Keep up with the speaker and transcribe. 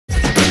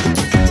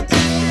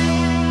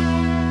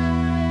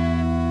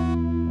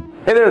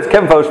Hey there, it's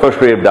Kevin Focht,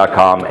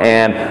 fochtcreative.com,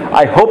 and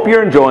I hope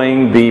you're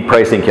enjoying the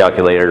pricing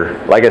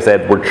calculator. Like I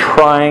said, we're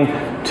trying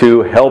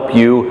to help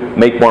you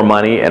make more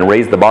money and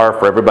raise the bar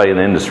for everybody in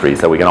the industry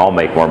so we can all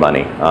make more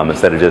money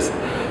instead of just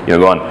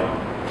going,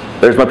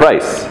 there's my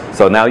price.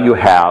 So now you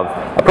have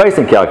a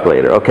pricing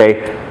calculator,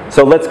 okay?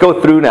 So let's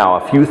go through now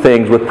a few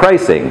things with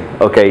pricing.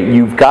 Okay,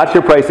 you've got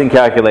your pricing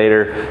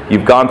calculator,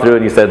 you've gone through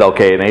and you said,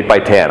 okay, an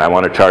 8x10, I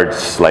want to charge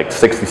like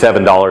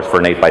 $67 for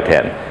an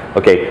 8x10.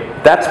 Okay,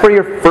 that's for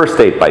your first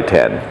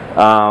 8x10.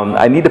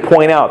 I need to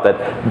point out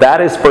that that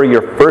is for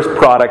your first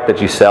product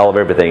that you sell of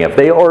everything. If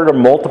they order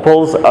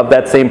multiples of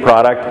that same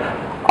product,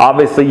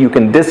 obviously you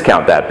can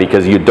discount that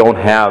because you don't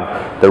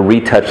have the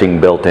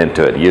retouching built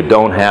into it. You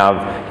don't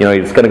have,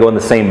 it's going to go in the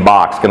same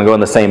box, going to go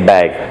in the same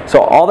bag. So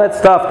all that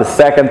stuff, the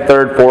second,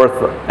 third, fourth,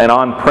 and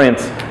on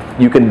prints,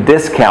 you can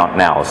discount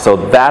now. So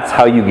that's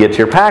how you get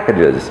your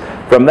packages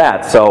from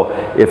that. So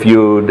if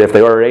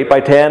they order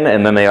 8x10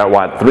 and then they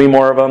want 3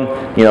 more of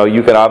them,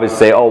 you can obviously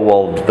say, oh,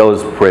 well,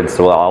 those prints,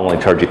 well, I'll only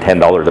charge you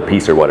 $10 a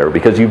piece or whatever,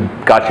 because you've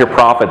got your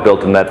profit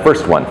built in that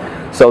first one.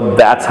 So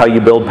that's how you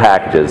build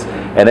packages.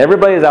 And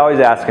everybody is always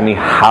asking me,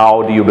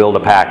 how do you build a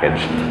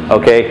package?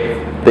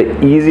 Okay,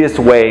 the easiest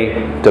way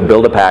to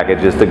build a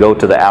package is to go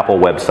to the Apple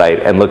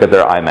website and look at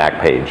their iMac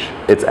page.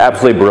 It's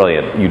absolutely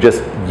brilliant. You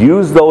just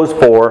use those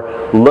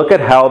look at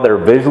how they're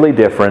visually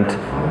different.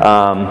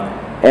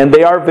 And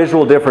they are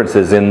visual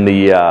differences in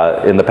the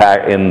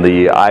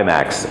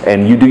iMacs.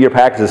 And you do your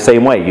package the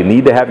same way. You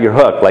need to have your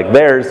hook. Like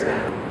theirs,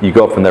 you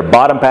go from their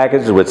bottom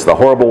package, which is the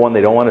horrible one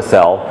they don't want to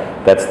sell.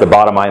 That's the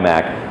bottom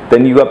iMac.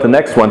 Then you go up to the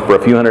next one for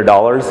a few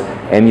 $100s,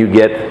 and you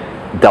get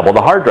double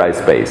the hard drive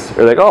space.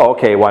 You're like, oh,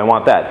 okay, well, I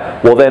want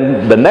that. Well,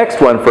 then the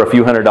next one for a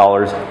few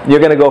 $100s, you're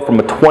going to go from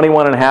a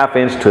 21.5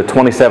 inch to a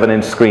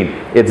 27-inch screen.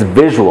 It's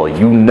visual.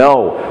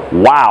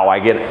 Wow, I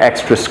get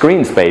extra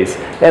screen space.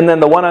 And then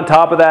the one on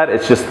top of that,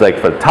 it's just like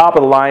for the top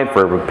of the line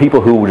for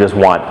people who just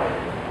want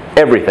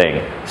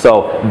everything.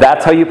 So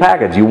that's how you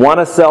package. You want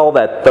to sell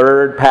that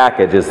third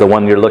package is the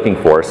one you're looking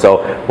for.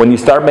 So when you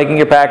start making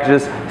your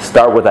packages,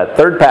 start with that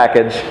third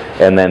package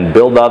and then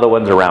build the other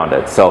ones around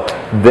it. So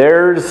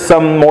there's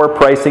some more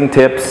pricing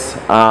tips.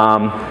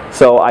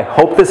 So I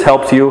hope this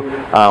helps you.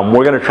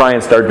 We're going to try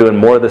and start doing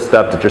more of this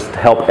stuff to just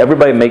help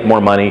everybody make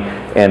more money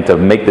and to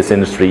make this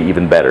industry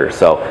even better.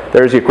 So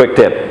there's your quick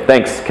tip.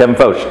 Thanks, Kevin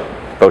Focht,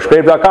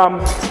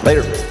 fochtcreative.com.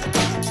 Later.